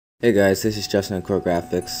Hey guys, this is Justin at Core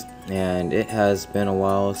Graphics, and it has been a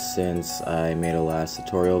while since I made a last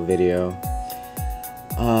tutorial video.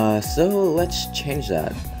 So let's change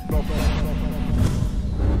that.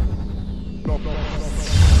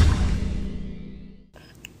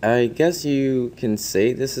 I guess you can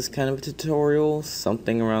say this is kind of a tutorial,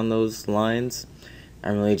 something around those lines.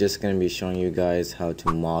 I'm really just going to be showing you guys how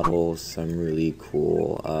to model some really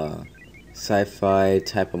cool sci-fi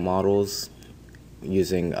type of models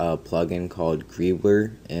using a plugin called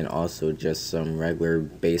Greebler, and also just some regular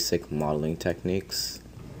basic modeling techniques.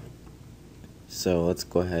 So let's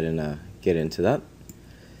go ahead and get into that.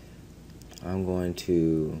 I'm going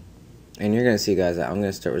to, and you're going to see guys that I'm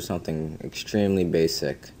going to start with something extremely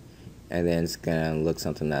basic, and then it's going to look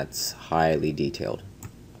something that's highly detailed.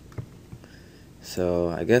 So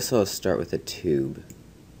I guess I'll start with a tube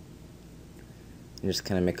and just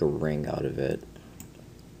kind of make a ring out of it,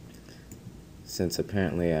 since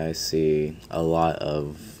apparently I see a lot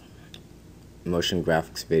of motion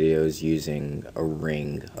graphics videos using a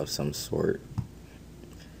ring of some sort.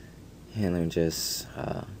 And let me just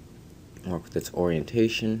work with its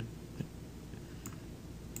orientation.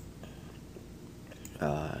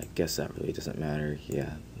 I guess that really doesn't matter.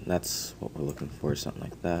 Yeah, that's what we're looking for, something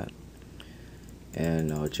like that.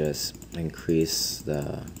 And I'll just increase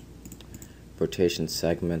the rotation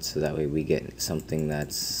segments so that way we get something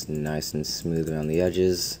that's nice and smooth around the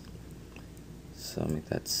edges. So I'll make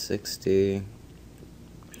that 60.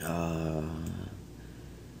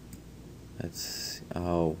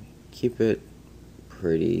 I'll keep it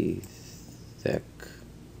pretty thick.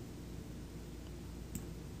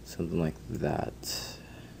 Something like that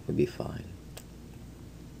would be fine.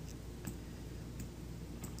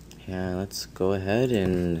 And let's go ahead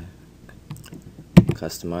and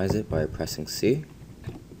customize it by pressing C.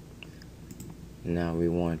 Now we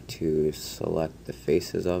want to select the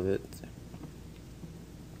faces of it.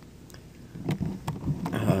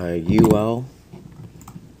 UL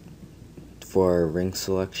for ring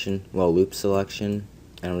selection, well, loop selection,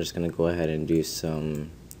 and I'm just going to go ahead and do some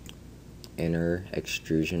inner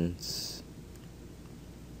extrusions.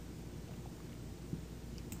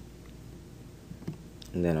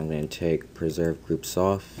 And then I'm going to take preserve groups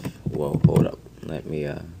off. Whoa, hold up. Let me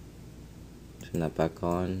turn that back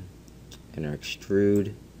on. Inner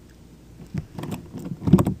extrude.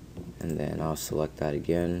 And then I'll select that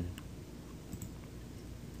again.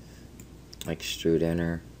 Extrude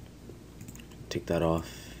inner. Take that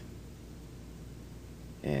off.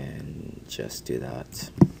 And just do that.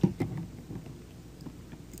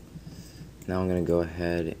 Now I'm going to go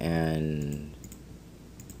ahead and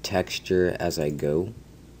texture as I go.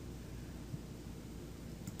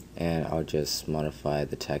 And I'll just modify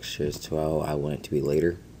the textures to how I want it to be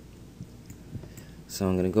later. So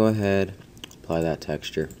I'm going to go ahead, apply that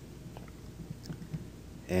texture,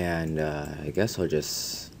 and I guess I'll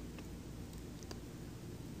just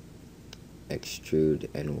extrude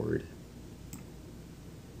inward.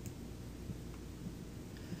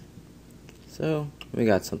 So we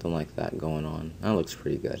got something like that going on. That looks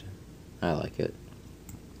pretty good. I like it.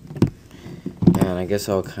 And I guess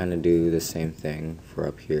I'll kind of do the same thing for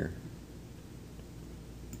up here.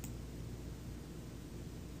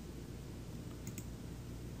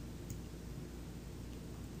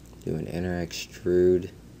 Do an inner extrude,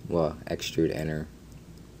 well, extrude inner.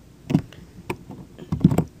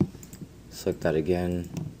 Select that again.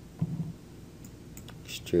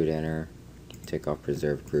 Extrude inner. Take off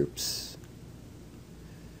preserve groups.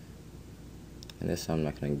 And this I'm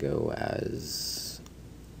not going to go as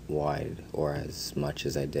wide or as much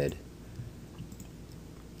as I did.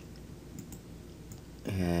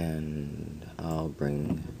 And I'll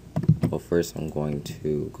bring, well, first I'm going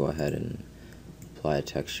to go ahead and apply a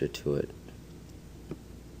texture to it,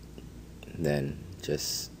 and then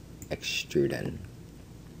just extrude in.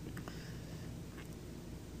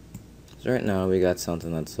 So right now we got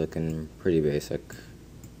something that's looking pretty basic.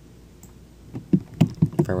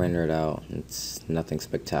 If I render it out, it's nothing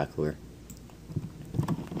spectacular.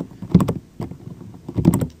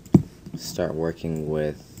 Start working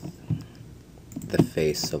with the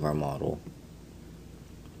face of our model.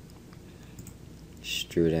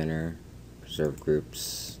 Extrude inner, preserve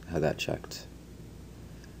groups, have that checked.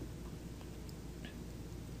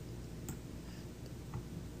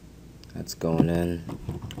 That's going in.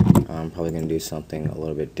 I'm probably going to do something a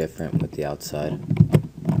little bit different with the outside.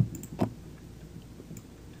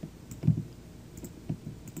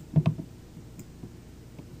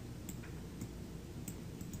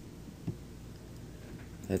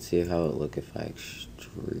 Let's see how it would look if I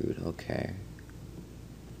extrude. Okay.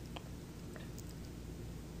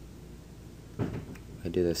 I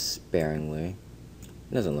do this sparingly.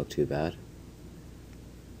 It doesn't look too bad.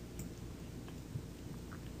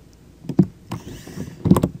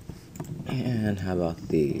 And how about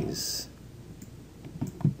these?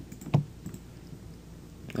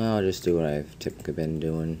 I'll just do what I've typically been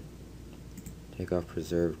doing. Take off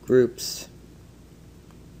preserved groups.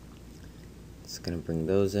 It's gonna bring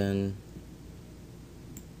those in.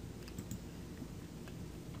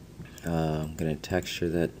 I'm gonna texture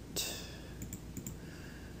that.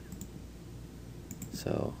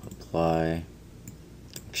 So apply,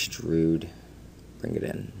 extrude, bring it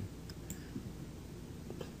in.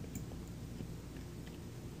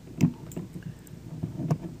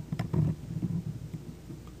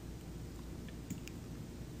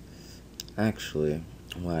 Actually,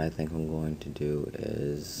 what I think I'm going to do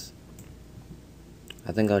is,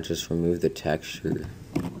 I think I'll just remove the texture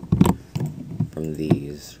from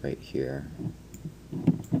these right here.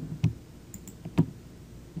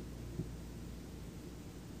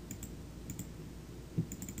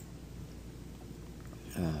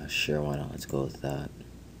 Sure, why not? Let's go with that.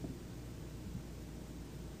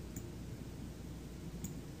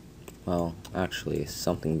 Well, actually,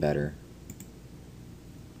 something better.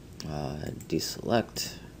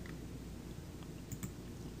 Deselect.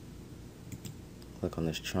 Click on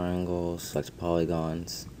this triangle, select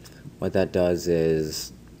polygons. What that does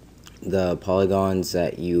is the polygons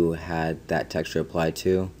that you had that texture applied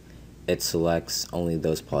to, it selects only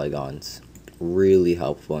those polygons. Really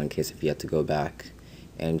helpful in case if you have to go back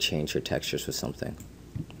and change your textures with something.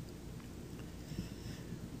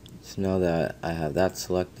 So now that I have that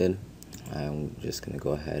selected, I'm just going to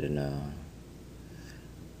go ahead and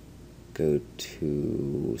go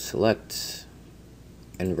to select,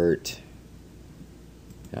 invert,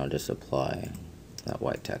 and I'll just apply that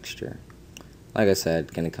white texture. Like I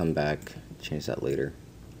said, going to come back, change that later.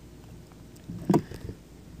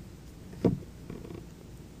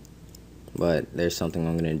 But there's something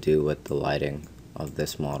I'm going to do with the lighting of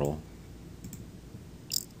this model.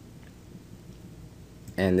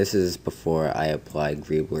 And this is before I apply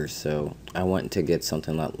Greebler, so I want to get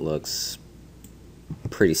something that looks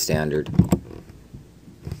pretty standard.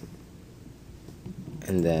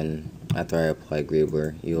 And then after I apply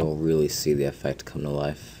Greebler, you'll really see the effect come to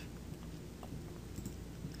life.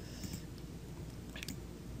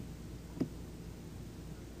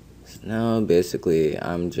 So now basically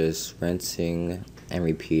I'm just rinsing and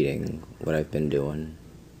repeating what I've been doing.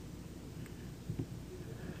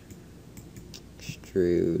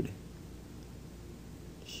 Extrude,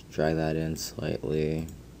 just drag that in slightly,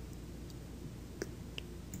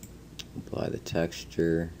 apply the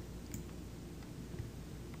texture,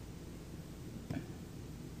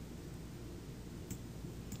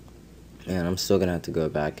 and I'm still gonna have to go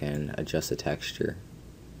back and adjust the texture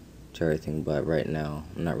to everything, but right now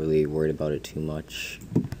I'm not really worried about it too much.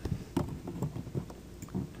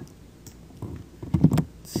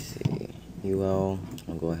 Let's see, UL,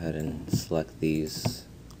 I'll go ahead and select these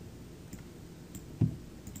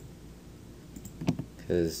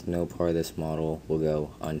because no part of this model will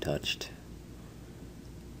go untouched.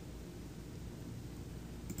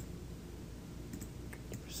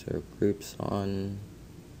 Preserve groups on.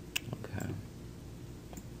 Okay.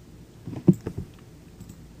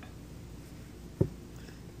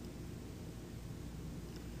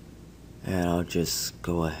 And I'll just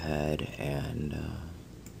go ahead and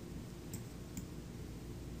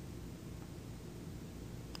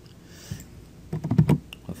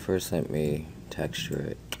well, first let me texture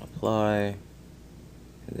it, apply,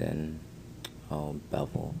 and then I'll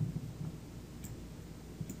bevel.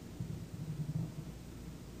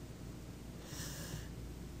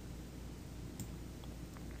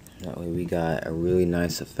 That way we got a really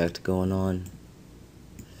nice effect going on.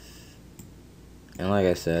 And like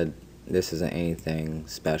I said, this isn't anything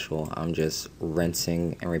special. I'm just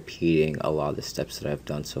rinsing and repeating a lot of the steps that I've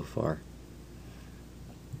done so far.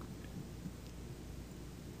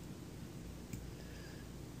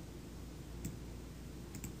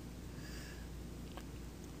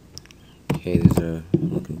 Okay, these are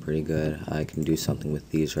looking pretty good. I can do something with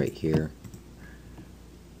these right here.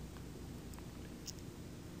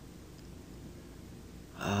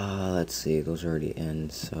 Let's see, those are already in,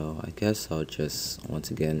 so I guess I'll just once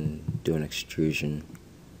again do an extrusion.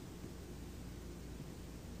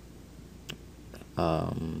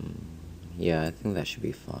 Yeah, I think that should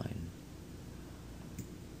be fine.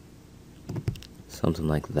 Something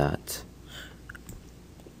like that.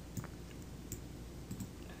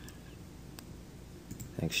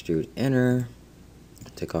 Extrude inner,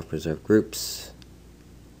 take off preserve groups,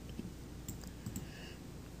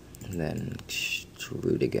 and then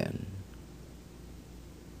extrude again.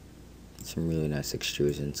 Some really nice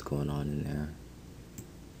extrusions going on in there.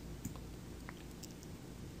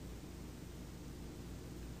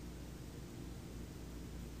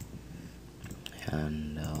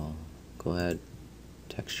 And I'll go ahead,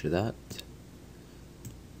 texture that.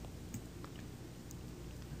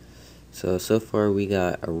 So far we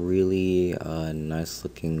got a really nice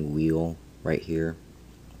looking wheel right here.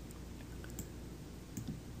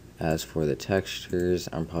 As for the textures,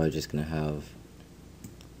 I'm probably just gonna have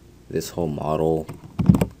this whole model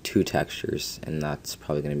 2 textures, and that's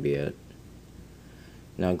probably gonna be it.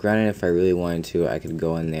 Now granted, if I really wanted to, I could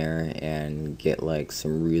go in there and get like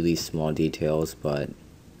some really small details, but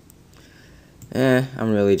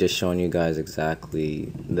I'm really just showing you guys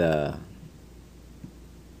exactly the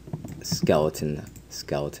skeleton.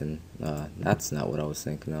 That's not what I was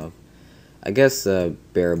thinking of. I guess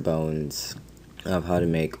bare bones of how to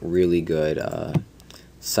make really good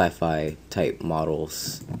sci-fi type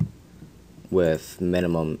models with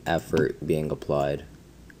minimum effort being applied.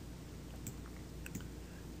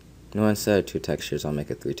 No, instead of 2 textures, I'll make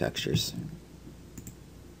it 3 textures.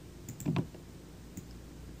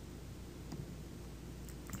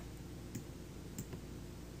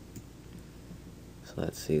 So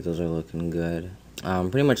let's see, those are looking good. I'm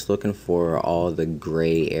pretty much looking for all the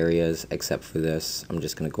gray areas except for this. I'm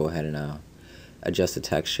just going to go ahead and adjust the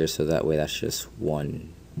texture so that way that's just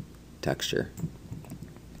 1 texture.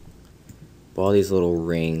 But all these little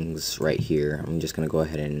rings right here, I'm just going to go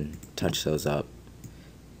ahead and touch those up.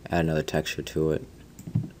 Add another texture to it.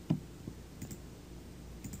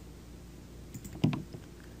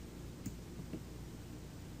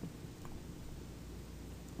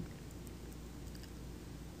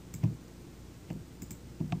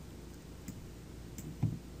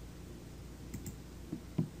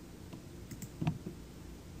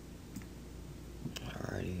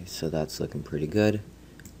 Alrighty, so that's looking pretty good.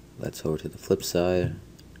 Let's over to the flip side.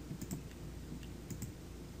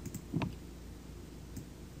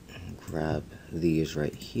 Grab these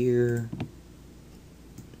right here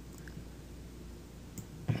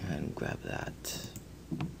and grab that.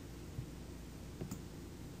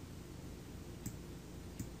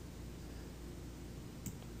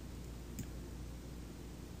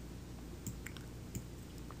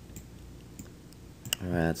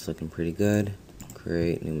 Alright, that's looking pretty good.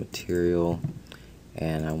 Create new material,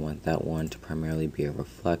 and I want that one to primarily be a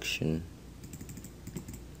reflection.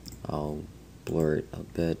 I'll blur it a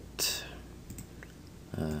bit,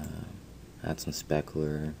 add some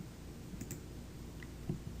specular.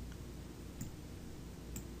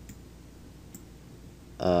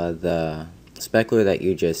 The specular that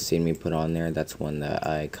you just seen me put on there, that's one that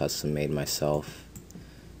I custom made myself.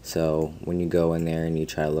 So when you go in there and you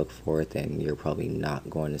try to look for it, then you're probably not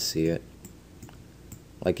going to see it.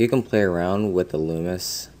 Like, you can play around with the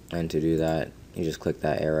Loomis, and to do that, you just click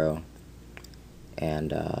that arrow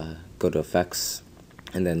and go to Effects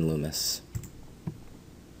and then Loomis.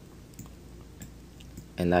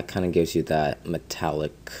 And that kind of gives you that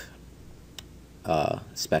metallic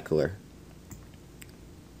specular.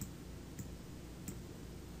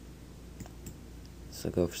 So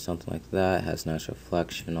go for something like that, has nice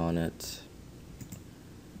reflection on it.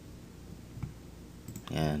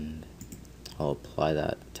 And I'll apply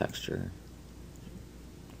that texture.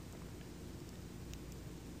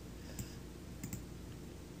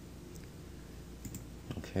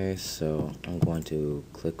 Okay, so I'm going to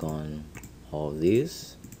click on all of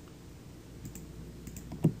these.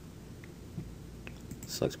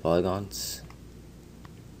 Select polygons.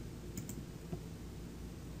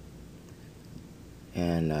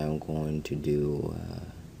 And I'm going to do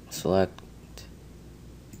select,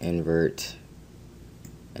 invert,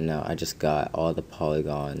 and now I just got all the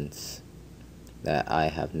polygons that I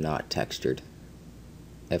have not textured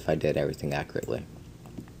if I did everything accurately.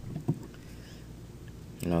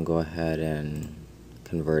 And I'll go ahead and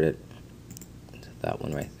convert it to that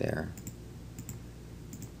one right there.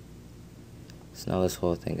 So now this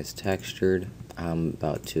whole thing is textured. I'm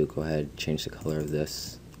about to go ahead and change the color of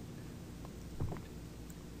this.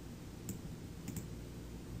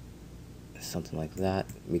 Something like that,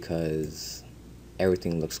 because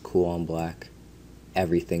everything looks cool on black.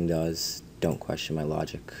 Everything does. Don't question my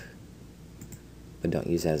logic. But don't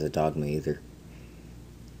use it as a dogma either.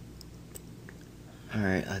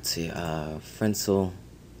 Alright, let's see. Frenzel.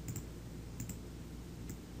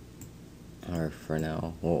 Or for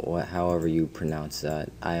now. Well, however you pronounce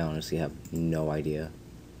that. I honestly have no idea.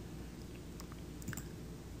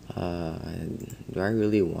 Do I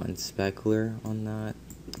really want specular on that?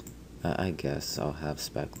 I guess I'll have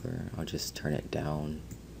specular. I'll just turn it down.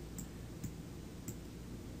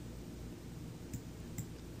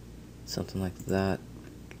 something like that,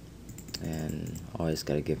 and always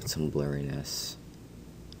gotta give it some blurriness.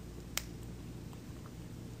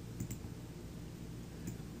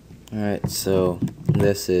 Alright, so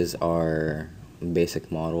this is our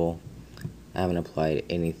basic model. I haven't applied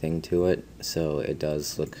anything to it, so it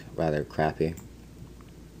does look rather crappy.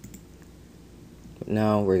 But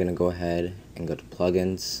now we're going to go ahead and go to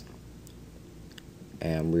plugins,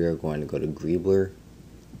 and we are going to go to Greebler,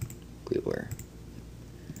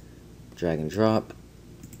 drag and drop,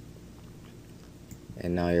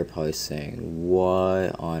 and now you're probably saying,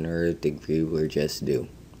 what on earth did Greebler just do?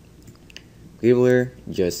 Greebler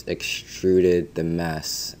just extruded the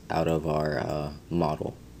mess out of our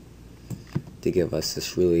model to give us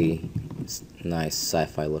this really nice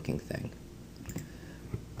sci-fi looking thing.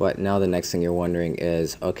 But now the next thing you're wondering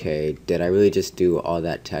is, okay, did I really just do all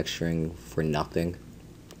that texturing for nothing?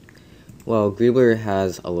 Well, Greebler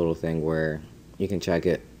has a little thing where you can check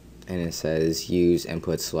it and it says use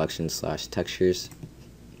input selection / textures,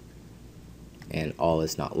 and all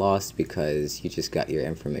is not lost because you just got your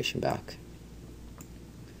information back.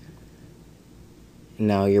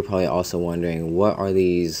 Now you're probably also wondering, what are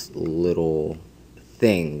these little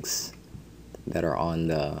things that are on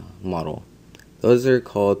the model? Those are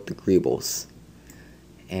called the greebles.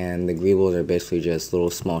 And the greebles are basically just little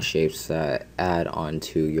small shapes that add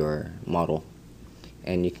onto your model.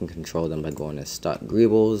 And you can control them by going to stock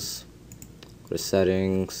greebles, go to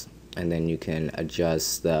settings, and then you can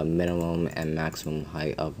adjust the minimum and maximum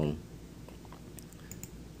height of them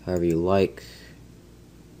however you like.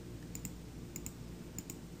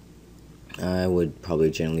 I would probably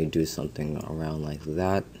generally do something around like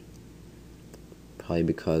that, probably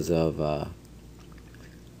because of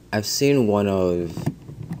I've seen one of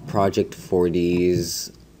Project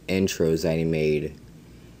 4D's intros that he made,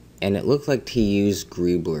 and it looked like he used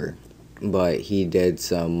Greebler, but he did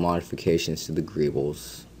some modifications to the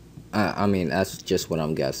greebles. I mean, that's just what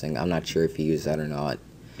I'm guessing. I'm not sure if he used that or not.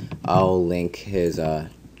 I'll link his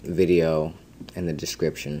video in the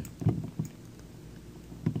description.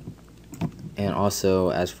 And also,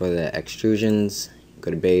 as for the extrusions,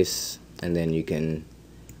 go to base, and then you can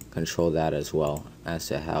control that as well as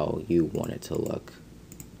to how you want it to look.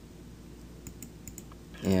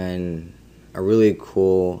 And a really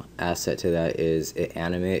cool asset to that is it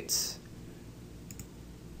animates.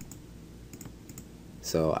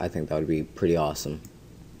 So I think that would be pretty awesome,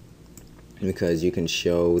 because you can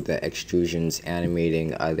show the extrusions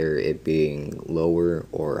animating, either it being lower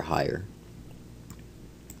or higher.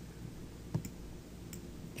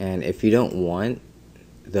 And if you don't want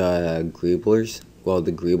the greebles,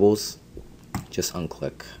 just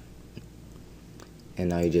unclick. And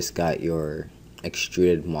now you just got your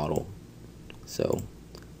extruded model. So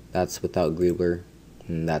that's without Greebler,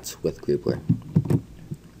 and that's with Greebler.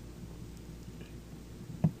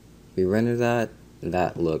 We render that, and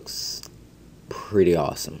that looks pretty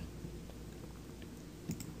awesome.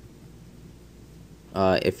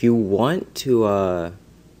 If you want to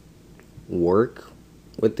work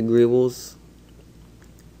with the greebles,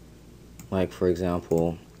 like for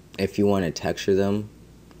example, if you want to texture them,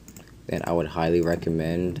 then I would highly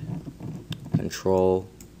recommend Control,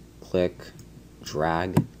 click,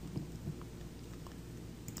 drag,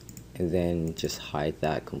 and then just hide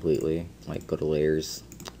that completely. Like go to layers,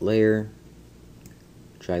 layer,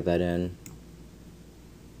 drag that in,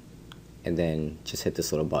 and then just hit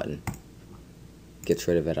this little button. Gets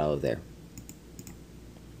rid of it out of there.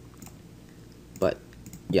 But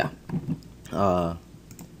yeah,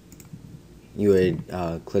 you would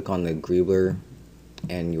click on the Greebler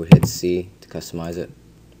and you would hit C to customize it.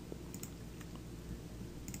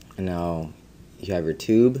 And now you have your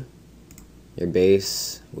tube, your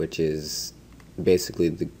base, which is basically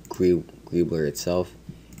the Greebler itself,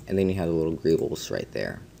 and then you have the little greebles right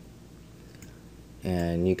there.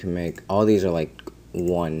 And you can make, all these are like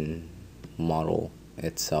one model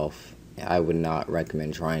itself. I would not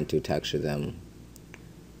recommend trying to texture them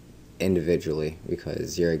individually,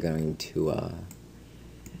 because you're going to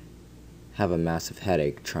have a massive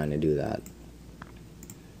headache trying to do that.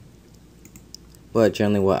 But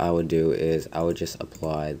generally what I would do is I would just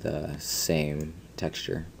apply the same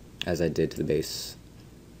texture as I did to the base,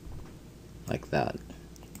 like that.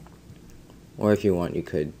 Or if you want, you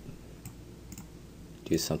could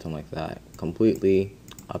do something like that. Completely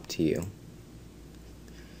up to you.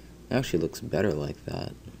 It actually looks better like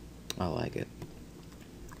that. I like it.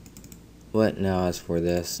 But now as for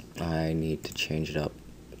this, I need to change it up.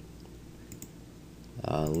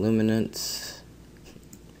 Luminance.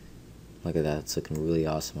 Look at that, it's looking really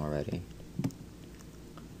awesome already.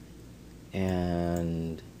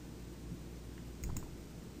 And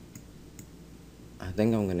I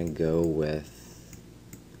think I'm gonna go with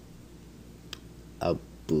a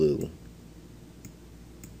blue.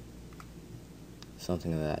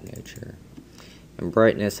 Something of that nature. And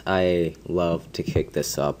brightness, I love to kick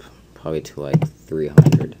this up probably to like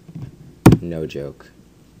 300. No joke.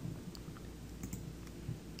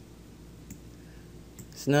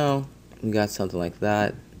 So now we got something like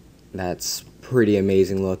that. That's pretty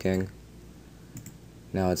amazing looking.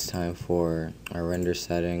 Now it's time for our render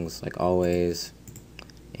settings, like always.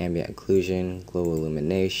 Ambient occlusion, global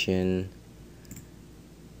illumination.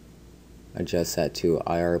 Adjust that to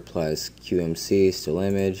IR plus QMC, still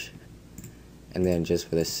image. And then just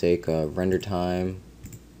for the sake of render time,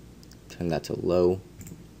 turn that to low.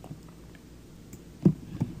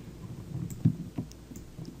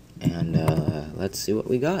 And let's see what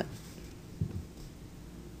we got.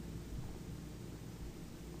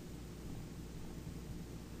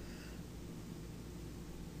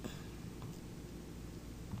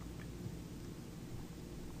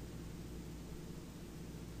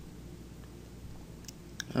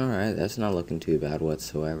 Alright, that's not looking too bad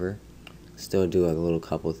whatsoever. Still do a little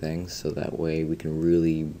couple things so that way we can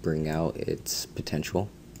really bring out its potential.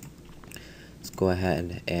 Let's go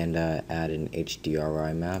ahead and add an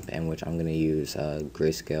HDRI map, and which I'm going to use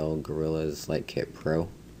Grayscale Gorilla's Light Kit Pro.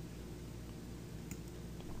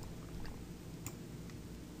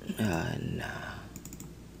 And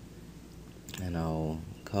I'll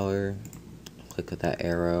color, click with that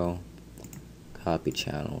arrow, copy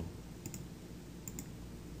channel,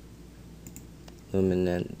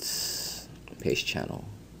 luminance, paste channel.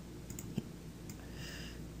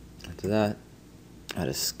 After that, add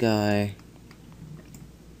a sky,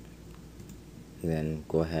 then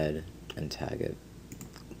go ahead and tag it.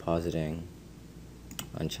 Positing,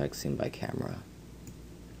 uncheck scene by camera.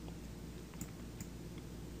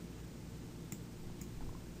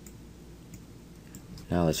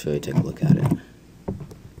 Now let's really take a look at it.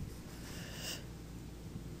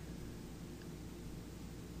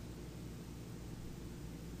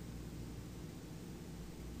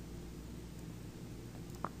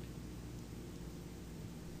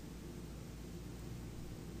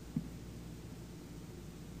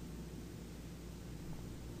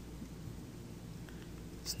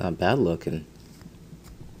 It's not bad looking.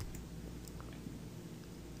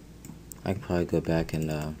 I could probably go back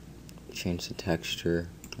and change the texture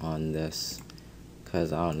on this,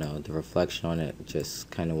 because I don't know, the reflection on it just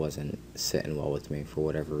kind of wasn't sitting well with me for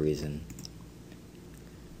whatever reason.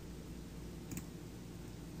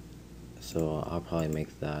 So I'll probably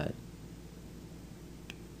make that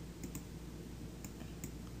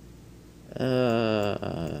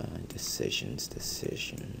decisions.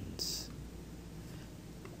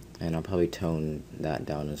 And I'll probably tone that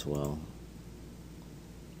down as well.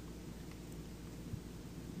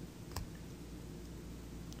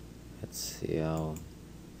 Let's see how,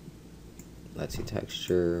 let's see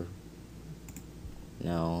texture.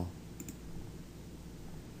 No.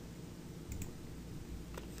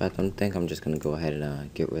 In fact, I think I'm just gonna go ahead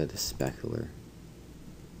and get rid of the specular.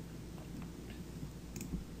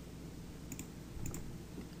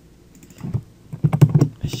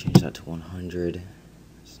 Let's change that to 100.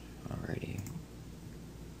 Alrighty.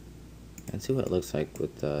 And see what it looks like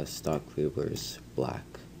with the stock Greebler's black.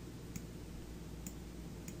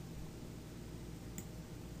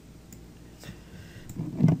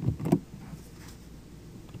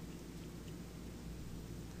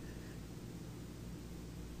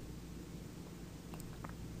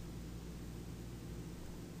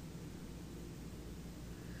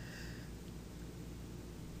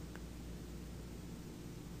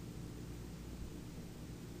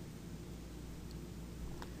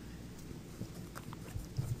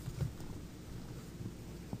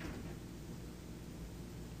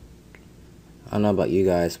 I don't know about you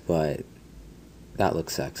guys, but that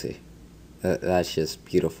looks sexy. That's just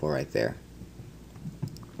beautiful right there.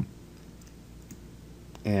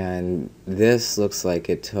 And this looks like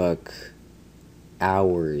it took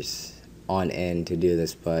hours on end to do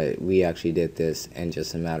this, but we actually did this in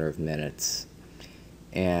just a matter of minutes.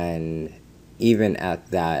 And even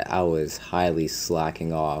at that, I was highly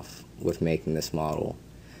slacking off with making this model.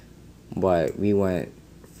 But we went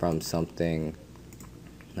from something.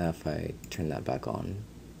 Now if I turn that back on,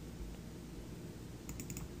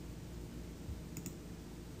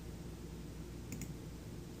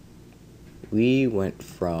 we went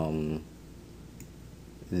from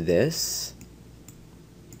this,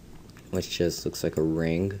 which just looks like a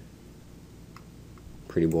ring,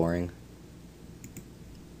 pretty boring,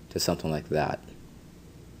 to something like that.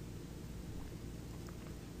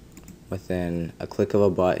 Within a click of a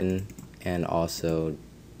button, and also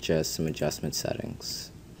just some adjustment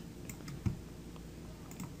settings.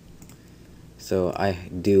 So I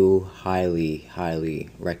do highly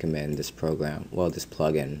recommend this program, well, this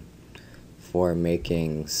plugin, for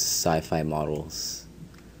making sci-fi models.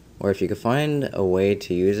 Or if you could find a way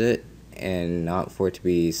to use it and not for it to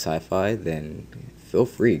be sci-fi, then feel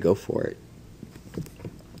free, go for it.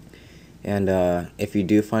 And if you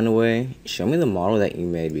do find a way, show me the model that you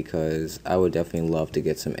made, because I would definitely love to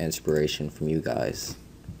get some inspiration from you guys.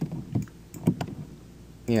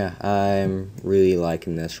 Yeah, I'm really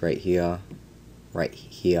liking this right here.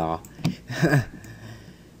 You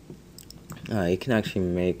can actually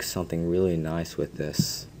make something really nice with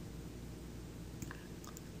this.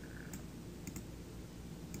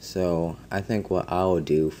 So I think what I will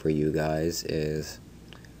do for you guys is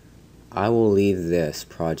I will leave this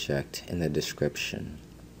project in the description.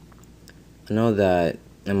 I know that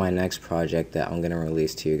in my next project that I'm going to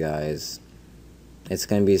release to you guys, it's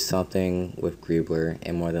going to be something with Greebler,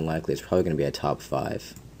 and more than likely it's probably going to be a top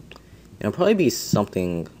 5. It'll probably be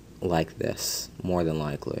something like this, more than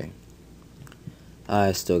likely.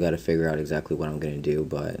 I still got to figure out exactly what I'm going to do,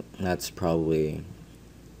 but that's probably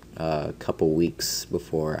a couple weeks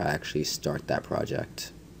before I actually start that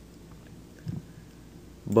project.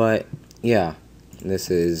 But yeah,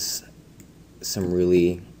 this is some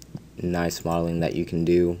really nice modeling that you can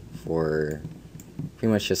do for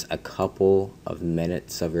pretty much just a couple of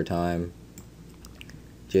minutes of your time.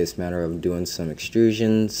 Just a matter of doing some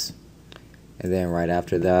extrusions, and then right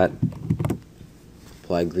after that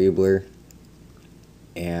apply Greebler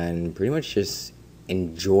and pretty much just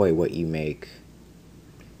enjoy what you make.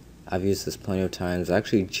 I've used this plenty of times. I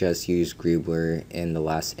actually just used Greebler in the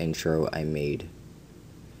last intro I made,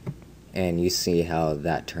 and you see how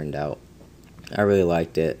that turned out. I really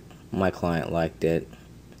liked it. My client liked it.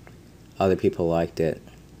 Other people liked it.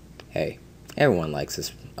 Hey, everyone likes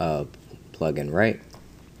this plugin, right?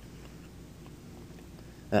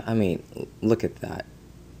 I mean, look at that.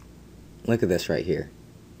 Look at this right here.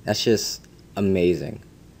 That's just amazing.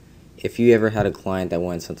 If you ever had a client that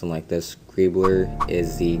wanted something like this, Greebler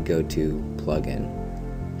is the go-to plugin.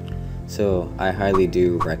 So I highly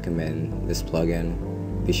do recommend this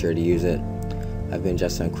plugin. Be sure to use it. I've been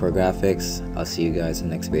Justin Core Graphics. I'll see you guys in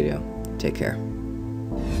the next video. Take care.